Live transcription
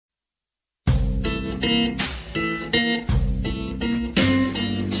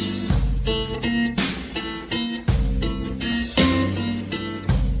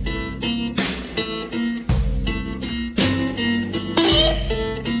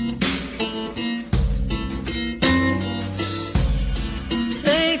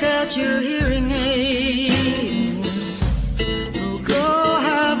Take out your hearing aid. We'll go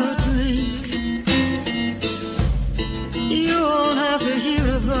have a drink. You won't have to hear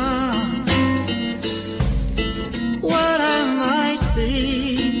about what I might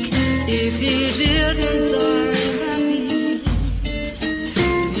think if he didn't die happy.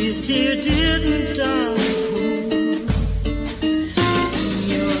 At least he didn't die poor.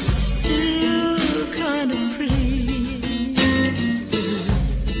 You're still kind of pretty,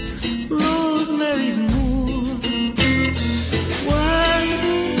 Rosemary Moore. What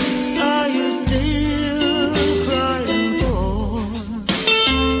are you still crying for?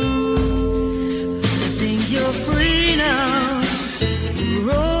 I think you're free now,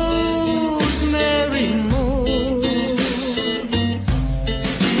 Rosemary Moore.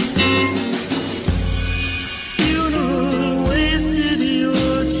 Funeral wasted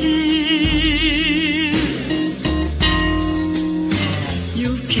your tears.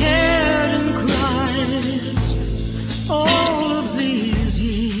 You've cared and cried all of these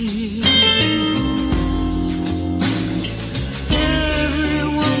years.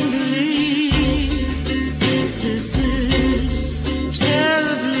 Everyone believes this is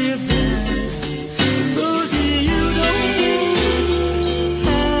terribly bad. Rosie, you don't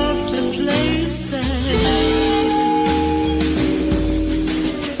have to play sad.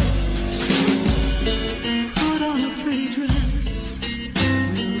 So put on a pretty dress.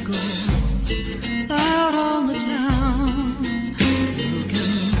 We'll go out on the town. You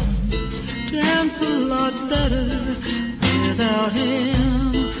can dance a lot better without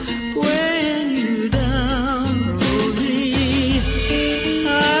him weighing you down. Rosie, I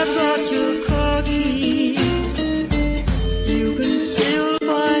brought your car keys. You can still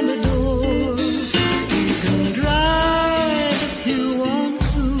find the door. You can drive if you want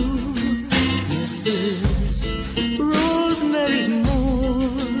to, Mrs. Rosemary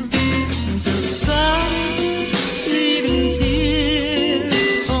Moore. So stop leaving tears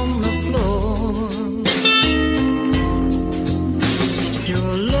on the floor.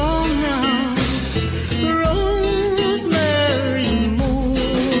 You're alone now, Rosemary Moore.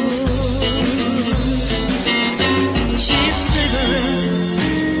 It's cheap cigarettes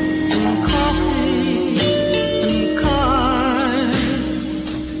and coffee and cards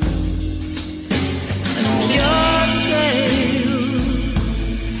and yard sales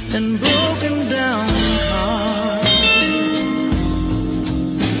and broken down cars.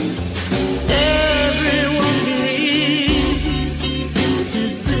 Everyone believes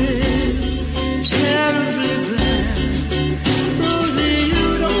this is terribly bad. Rosie, you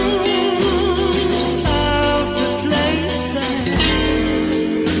don't have to play sad.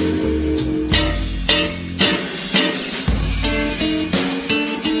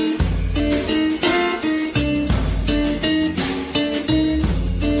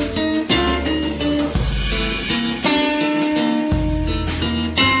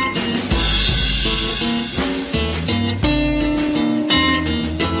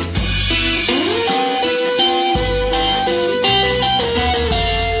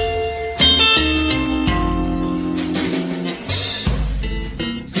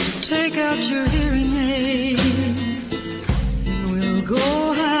 Take out your hearing aid and we'll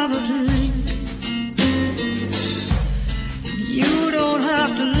go have a drink. You don't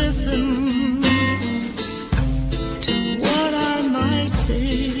have to listen to what I might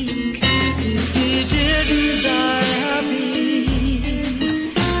think if he didn't die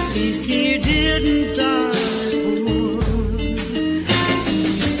happy. At least he didn't die